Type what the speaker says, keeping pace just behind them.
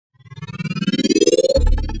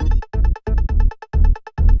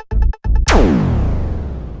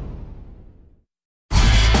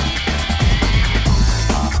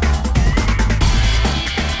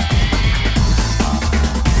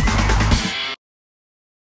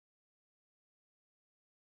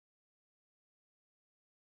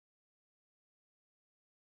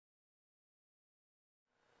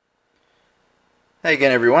Hey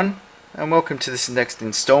again everyone, and welcome to this next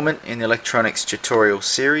installment in the electronics tutorial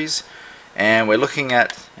series, and we're looking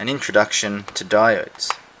at an introduction to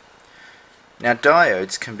diodes. Now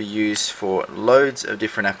diodes can be used for loads of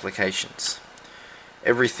different applications.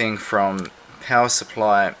 Everything from power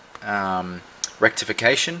supply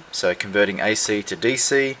rectification, so converting AC to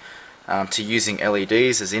DC, to using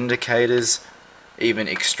LEDs as indicators, even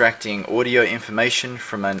extracting audio information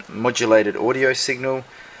from a modulated audio signal,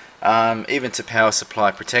 even to power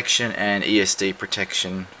supply protection and ESD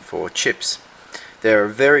protection for chips. They're a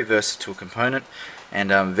very versatile component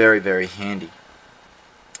and very handy.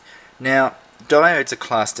 Now, diodes are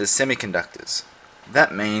classed as semiconductors.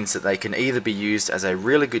 That means that they can either be used as a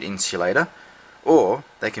really good insulator or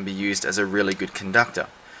they can be used as a really good conductor,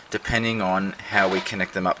 depending on how we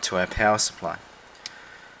connect them up to our power supply.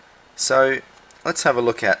 So let's have a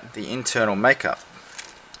look at the internal makeup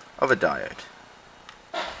of a diode.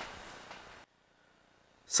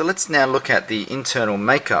 So let's now look at the internal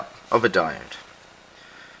makeup of a diode.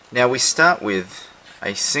 Now we start with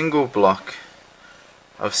a single block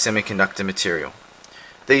of semiconductor material.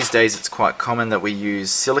 These days it's quite common that we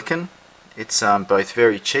use silicon. It's both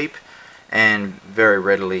very cheap and very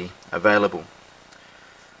readily available.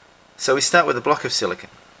 So we start with a block of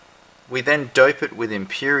silicon. We then dope it with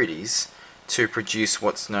impurities to produce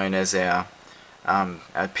what's known as our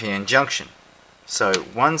PN junction. So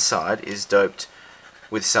one side is doped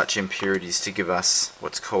with such impurities to give us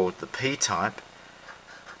what's called the P-type,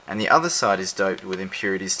 and the other side is doped with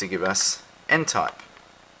impurities to give us N-type.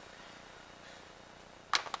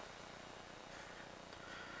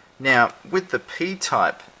 Now with the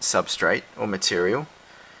P-type substrate or material,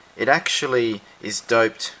 it actually is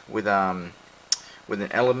doped with an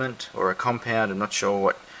element or a compound. I'm not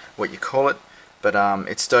sure what you call it, but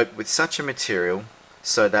it's doped with such a material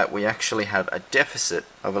so that we actually have a deficit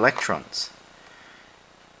of electrons.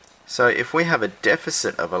 So if we have a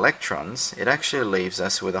deficit of electrons, it actually leaves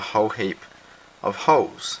us with a whole heap of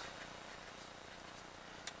holes,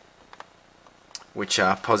 which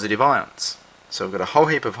are positive ions. So we've got a whole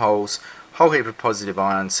heap of holes, whole heap of positive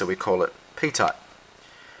ions, so we call it P-type.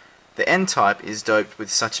 The N-type is doped with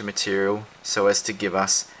such a material so as to give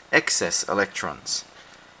us excess electrons.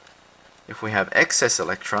 If we have excess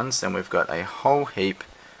electrons, then we've got a whole heap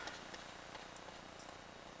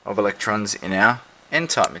of electrons in our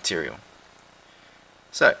N-type material.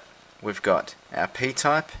 So we've got our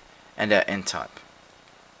P-type and our N-type.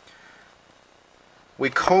 We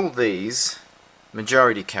call these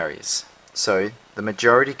majority carriers. So the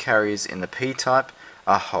majority carriers in the P-type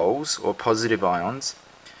are holes or positive ions.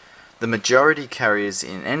 The majority carriers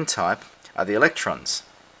in N-type are the electrons.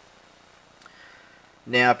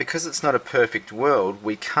 Now because it's not a perfect world,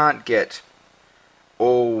 we can't get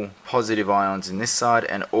all positive ions in this side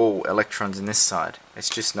and all electrons in this side. It's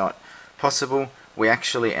just not possible. We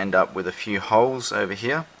actually end up with a few holes over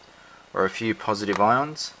here, or a few positive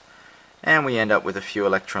ions, and we end up with a few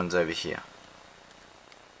electrons over here.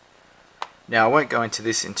 Now I won't go into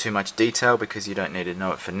this in too much detail because you don't need to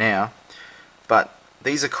know it for now, but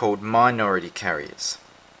these are called minority carriers.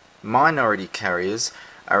 Minority carriers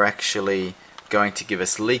are actually going to give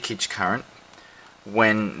us leakage current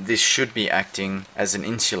when this should be acting as an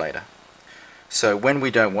insulator. So when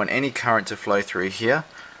we don't want any current to flow through here,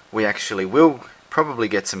 we actually will probably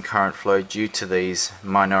get some current flow due to these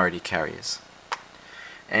minority carriers.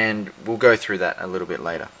 And we'll go through that a little bit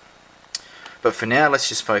later. But for now, let's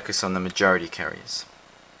just focus on the majority carriers.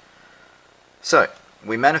 So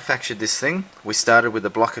we manufactured this thing. We started with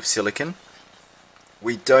a block of silicon.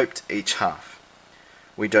 We doped each half.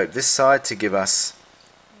 We doped this side to give us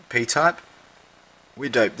P-type. We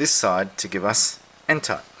dope this side to give us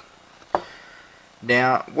N-type.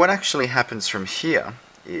 Now what actually happens from here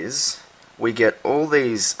is we get all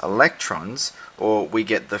these electrons, or we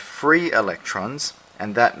get the free electrons,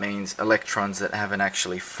 and that means electrons that haven't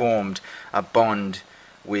actually formed a bond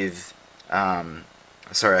with a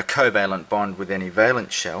covalent bond with any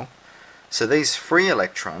valence shell. So these free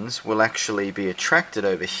electrons will actually be attracted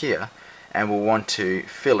over here and will want to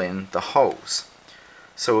fill in the holes.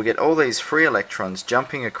 So we'll get all these free electrons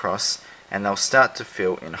jumping across, and they'll start to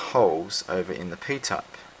fill in holes over in the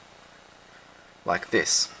P-type, like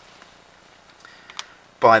this.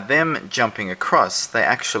 By them jumping across, they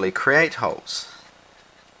actually create holes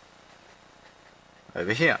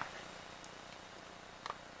over here.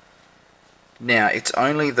 Now it's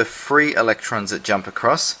only the free electrons that jump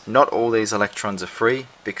across. Not all these electrons are free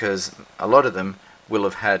because a lot of them will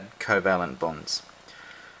have had covalent bonds.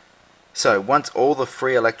 So once all the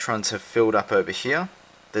free electrons have filled up over here,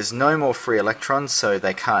 there's no more free electrons, so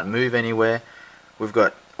they can't move anywhere. We've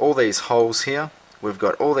got all these holes here, we've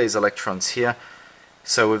got all these electrons here,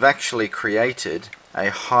 so we've actually created a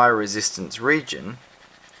high resistance region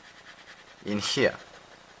in here.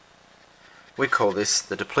 We call this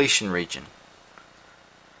the depletion region.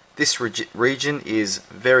 This region is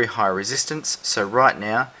very high resistance, so right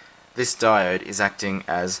now this diode is acting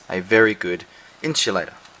as a very good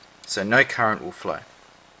insulator, so no current will flow.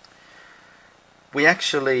 We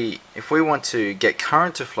actually, if we want to get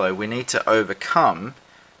current to flow, we need to overcome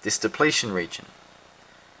this depletion region.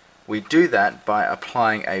 We do that by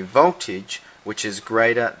applying a voltage which is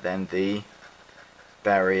greater than the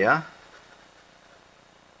barrier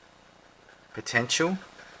potential,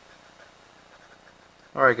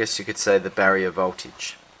 or I guess you could say the barrier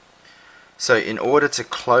voltage. So in order to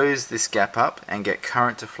close this gap up and get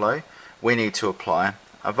current to flow, we need to apply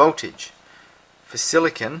a voltage. For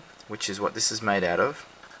silicon, which is what this is made out of,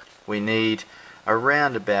 we need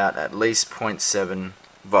around about at least 0.7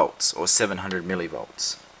 volts or 700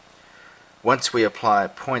 millivolts. Once we apply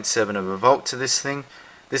 0.7 of a volt to this thing,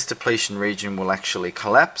 this depletion region will actually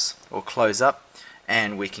collapse or close up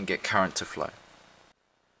and we can get current to flow.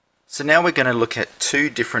 So now we're going to look at two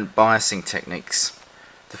different biasing techniques.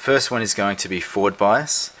 The first one is going to be forward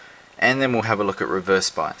bias, and then we'll have a look at reverse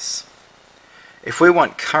bias. If we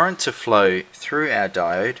want current to flow through our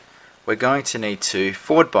diode, we're going to need to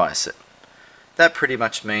forward bias it. That pretty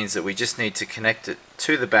much means that we just need to connect it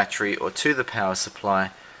to the battery or to the power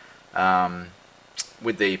supply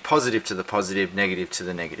with the positive to the positive, negative to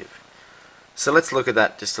the negative. So let's look at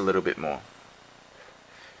that just a little bit more.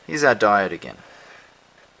 Here's our diode again.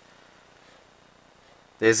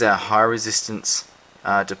 There's our high resistance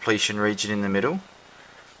depletion region in the middle.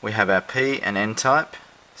 We have our P and N type,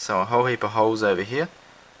 so a whole heap of holes over here,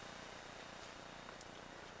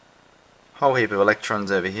 whole heap of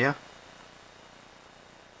electrons over here,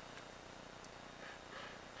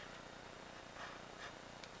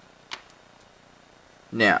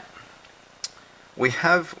 now we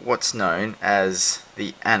have what's known as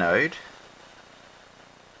the anode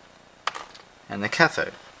and the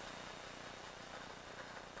cathode.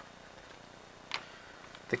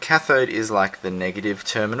 The cathode is like the negative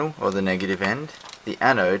terminal or the negative end. The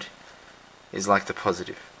anode is like the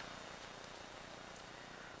positive.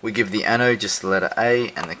 We give the anode just the letter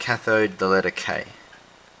A and the cathode the letter K.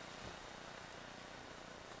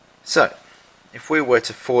 So, if we were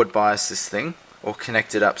to forward bias this thing or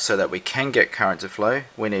connect it up so that we can get current to flow,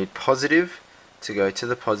 we need positive to go to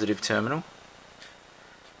the positive terminal,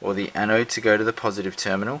 or the anode to go to the positive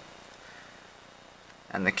terminal,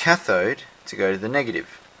 and the cathode to go to the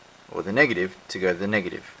negative, or the negative to go to the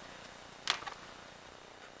negative.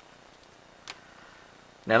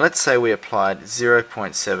 Now let's say we applied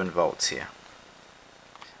 0.7 volts here.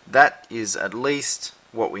 That is at least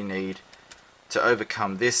what we need to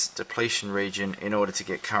overcome this depletion region in order to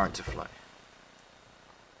get current to flow.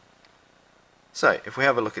 So if we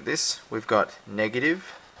have a look at this, we've got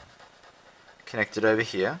negative connected over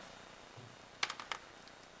here,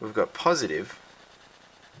 we've got positive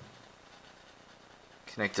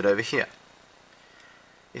connected over here.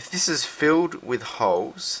 If this is filled with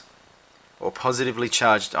holes or positively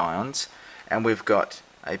charged ions, and we've got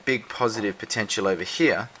a big positive potential over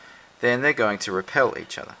here, then they're going to repel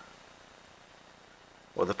each other.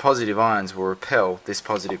 Or the positive ions will repel this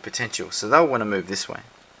positive potential, so they'll want to move this way.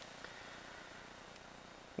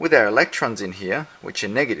 With our electrons in here, which are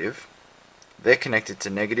negative, they're connected to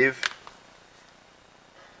negative.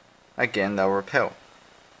 Again, they'll repel.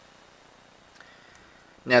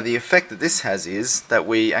 Now the effect that this has is that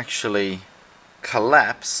we actually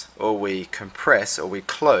collapse, or we compress, or we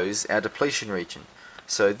close our depletion region.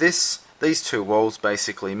 So these two walls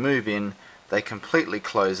basically move in, they completely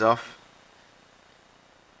close off,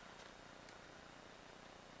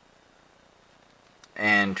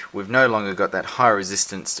 and we've no longer got that high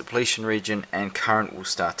resistance depletion region, and current will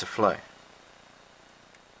start to flow.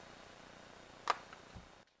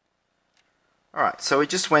 Alright, so we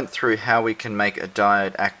just went through how we can make a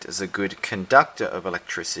diode act as a good conductor of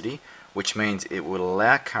electricity, which means it will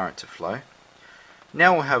allow current to flow.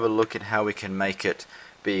 Now we'll have a look at how we can make it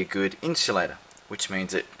be a good insulator, which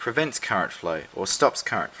means it prevents current flow or stops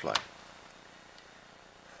current flow.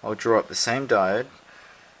 I'll draw up the same diode.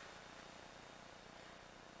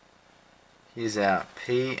 Here's our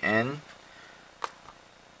PN.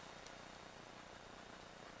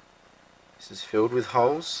 This is filled with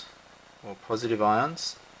holes or positive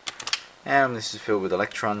ions, and this is filled with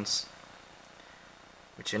electrons,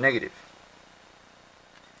 which are negative.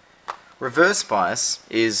 Reverse bias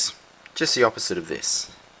is just the opposite of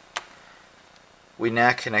this. We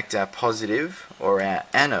now connect our positive or our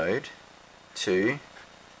anode to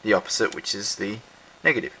the opposite, which is the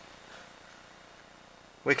negative.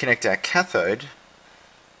 We connect our cathode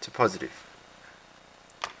to positive.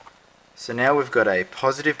 So now we've got a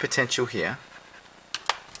positive potential here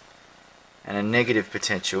and a negative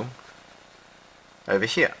potential over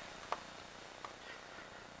here.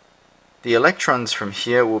 The electrons from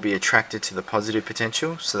here will be attracted to the positive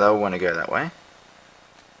potential, so they'll want to go that way.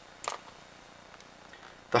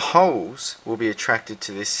 The holes will be attracted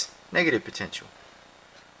to this negative potential,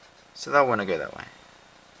 so they'll want to go that way.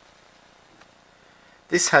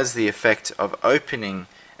 This has the effect of opening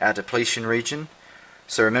our depletion region.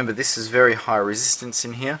 So remember, this is very high resistance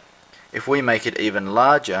in here. If we make it even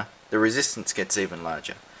larger, the resistance gets even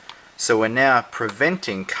larger. So we're now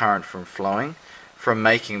preventing current from flowing, from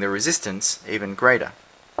making the resistance even greater.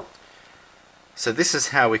 So this is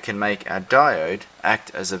how we can make our diode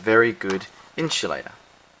act as a very good insulator.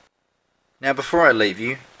 Now before I leave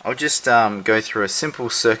you, I'll just go through a simple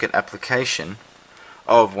circuit application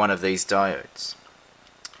of one of these diodes.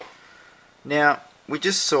 Now we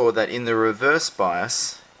just saw that in the reverse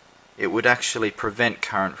bias it would actually prevent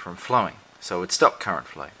current from flowing, so it would stop current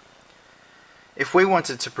flow. If we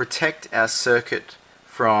wanted to protect our circuit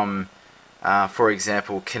from for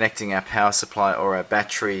example, connecting our power supply or our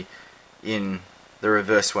battery in the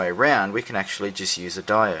reverse way around, we can actually just use a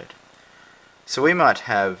diode. So we might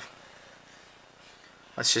have,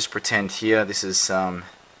 let's just pretend here this is some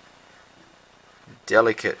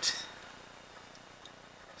delicate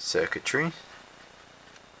circuitry.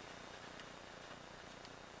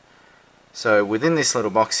 So within this little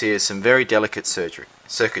box here is some very delicate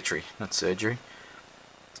circuitry.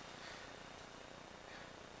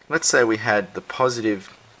 Let's say we had the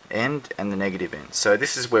positive end and the negative end. So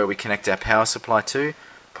this is where we connect our power supply to,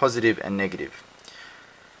 positive and negative.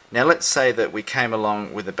 Now let's say that we came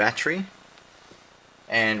along with a battery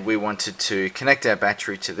and we wanted to connect our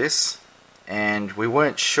battery to this, and we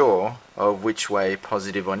weren't sure of which way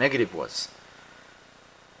positive or negative was.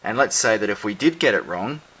 And let's say that if we did get it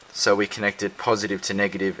wrong, so we connected positive to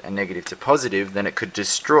negative and negative to positive, then it could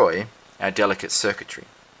destroy our delicate circuitry.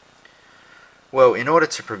 Well, in order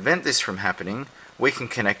to prevent this from happening, we can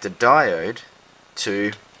connect a diode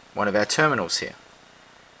to one of our terminals here.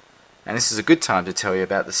 And this is a good time to tell you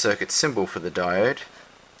about the circuit symbol for the diode,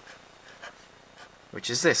 which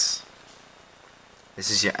is this. This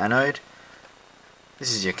is your anode,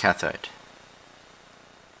 this is your cathode.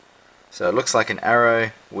 So it looks like an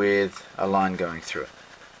arrow with a line going through it.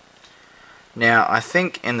 Now I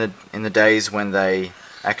think in the days when they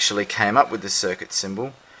actually came up with the circuit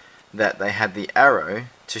symbol, that they had the arrow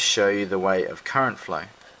to show you the way of current flow.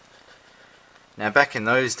 Now back in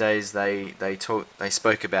those days they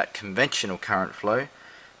spoke about conventional current flow,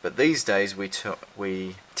 but these days we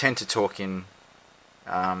tend to talk in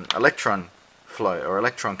electron flow or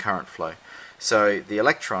electron current flow. So the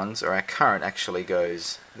electrons or our current actually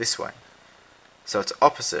goes this way. So it's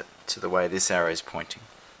opposite to the way this arrow is pointing.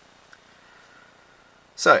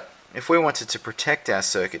 So if we wanted to protect our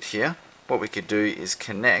circuit here, what we could do is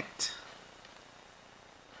connect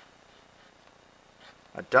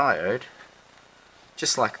a diode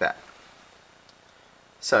just like that.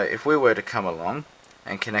 So if we were to come along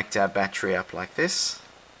and connect our battery up like this,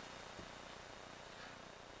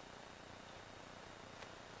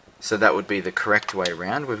 so that would be the correct way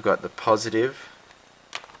around. We've got the positive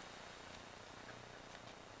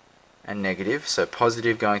and negative, so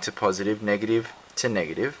positive going to positive, negative to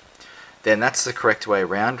negative. Then that's the correct way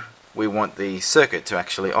around. We want the circuit to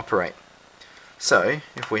actually operate. So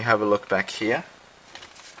if we have a look back here,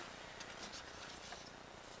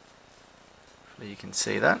 you can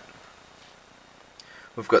see that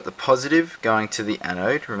we've got the positive going to the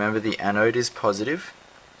anode. Remember, the anode is positive,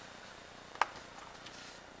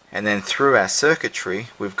 and then through our circuitry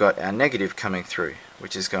we've got our negative coming through,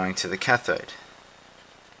 which is going to the cathode.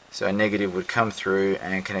 So our negative would come through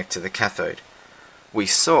and connect to the cathode. We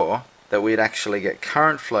saw that we'd actually get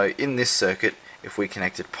current flow in this circuit if we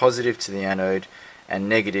connected positive to the anode and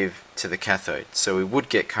negative to the cathode. So we would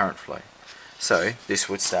get current flow. So this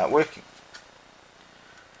would start working.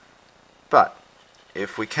 But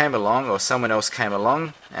if we came along, or someone else came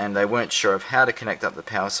along, and they weren't sure of how to connect up the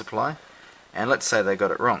power supply, and let's say they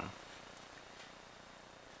got it wrong.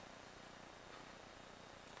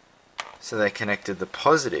 So they connected the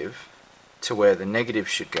positive to where the negative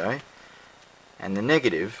should go, and the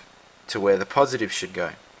negative to where the positive should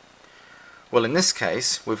go. Well, in this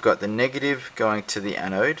case, we've got the negative going to the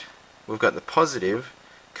anode, we've got the positive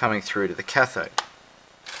coming through to the cathode.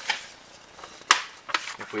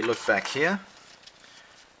 If we look back here,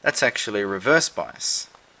 that's actually a reverse bias,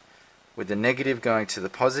 with the negative going to the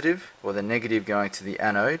positive, or the negative going to the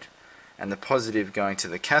anode, and the positive going to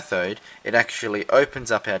the cathode, it actually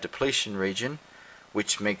opens up our depletion region,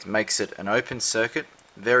 which makes it an open circuit,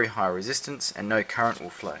 very high resistance, and no current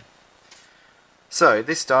will flow. So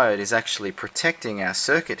this diode is actually protecting our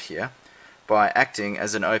circuit here by acting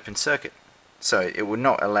as an open circuit. So it will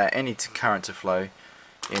not allow any current to flow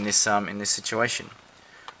in this situation,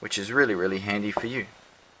 which is really handy for you.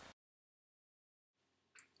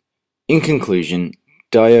 In conclusion,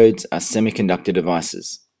 diodes are semiconductor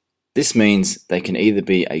devices. This means they can either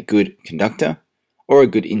be a good conductor or a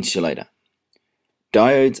good insulator.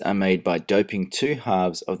 Diodes are made by doping two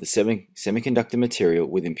halves of the semiconductor material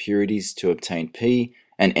with impurities to obtain P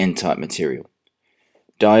and N-type material.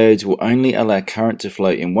 Diodes will only allow current to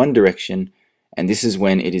flow in one direction, and this is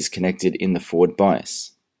when it is connected in the forward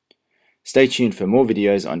bias. Stay tuned for more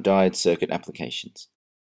videos on diode circuit applications.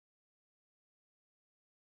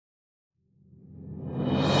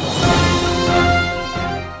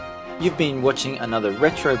 You've been watching another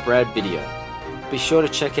Retro Brad video. Be sure to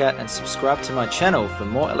check out and subscribe to my channel for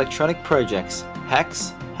more electronic projects,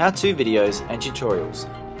 hacks, how-to videos and tutorials.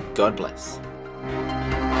 God bless.